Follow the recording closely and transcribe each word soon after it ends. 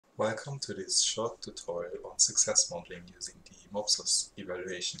Welcome to this short tutorial on success modeling using the MobSOS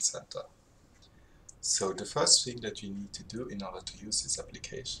Evaluation Center. So the first thing that you need to do in order to use this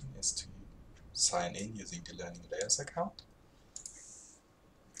application is to sign in using the Learning Layers account.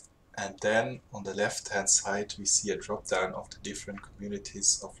 And then on the left hand side we see a drop down of the different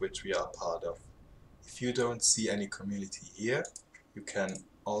communities of which we are part of. If you don't see any community here, you can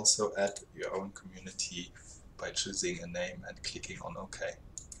also add your own community by choosing a name and clicking on OK.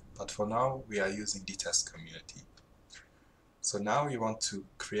 But for now, we are using the test community. So now we want to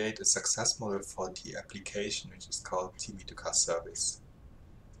create a success model for the application, which is called Team-E2K service.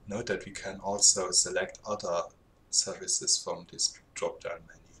 Note that we can also select other services from this drop-down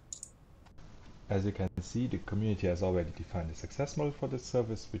menu. As you can see, the community has already defined a success model for this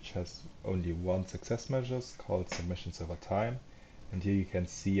service, which has only one success measure called submissions over time. And here you can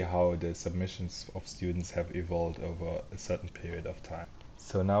see how the submissions of students have evolved over a certain period of time.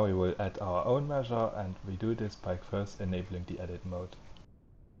 So now we will add our own measure, and we do this by first enabling the edit mode.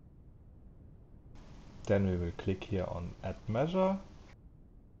 Then we will click here on add measure,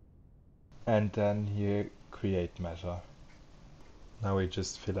 and then here create measure. Now we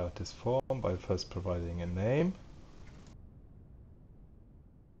just fill out this form by first providing a name.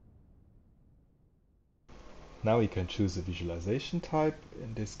 Now we can choose a visualization type.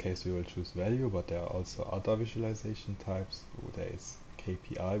 In this case we will choose value, but there are also other visualization types. There is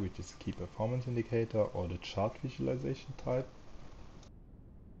KPI, which is key performance indicator, or the chart visualization type.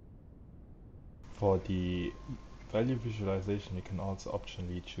 For the value visualization you can also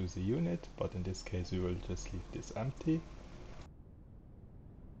optionally choose a unit, but in this case we will just leave this empty.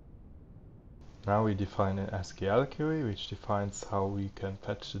 Now we define an SQL query which defines how we can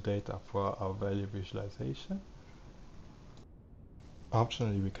fetch the data for our value visualization.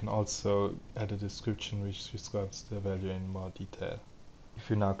 Optionally, we can also add a description which describes the value in more detail. If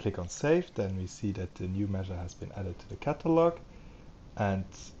you now click on Save, then we see that the new measure has been added to the catalog, and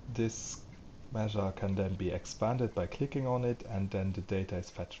this measure can then be expanded by clicking on it, and then the data is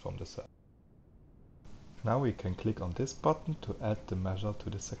fetched from the server. Now we can click on this button to add the measure to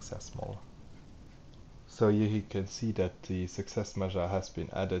the success model. So here you can see that the success measure has been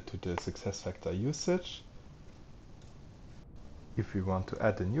added to the success factor usage. If we want to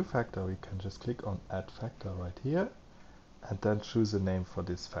add a new factor, we can just click on Add Factor right here, and then choose a name for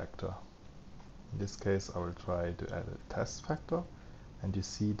this factor. In this case I will try to add a test factor, and you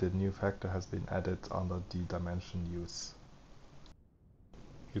see the new factor has been added under the dimension use.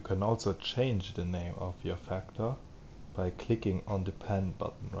 You can also change the name of your factor by clicking on the pen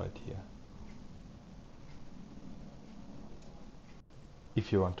button right here.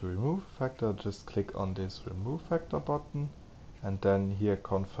 If you want to remove a factor, just click on this Remove Factor button, and then here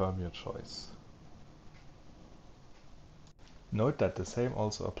confirm your choice. Note that the same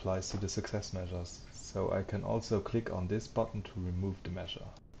also applies to the success measures, so I can also click on this button to remove the measure.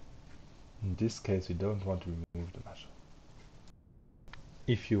 In this case we don't want to remove the measure.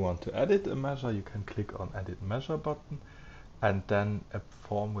 If you want to edit a measure, you can click on Edit Measure button, and then a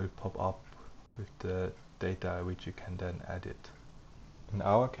form will pop up with the data which you can then edit. In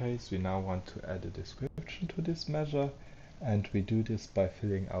our case, we now want to add a description to this measure, and we do this by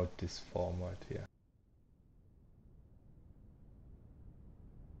filling out this form right here.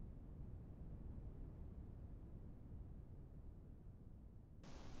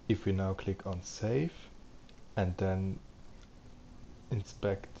 If we now click on Save, and then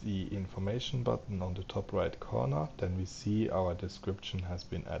inspect the information button on the top right corner, then we see our description has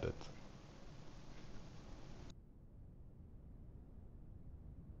been added.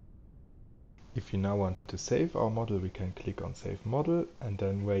 If you now want to save our model, we can click on Save Model and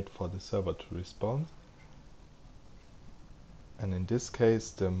then wait for the server to respond. And in this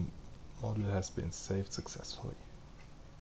case, the model has been saved successfully.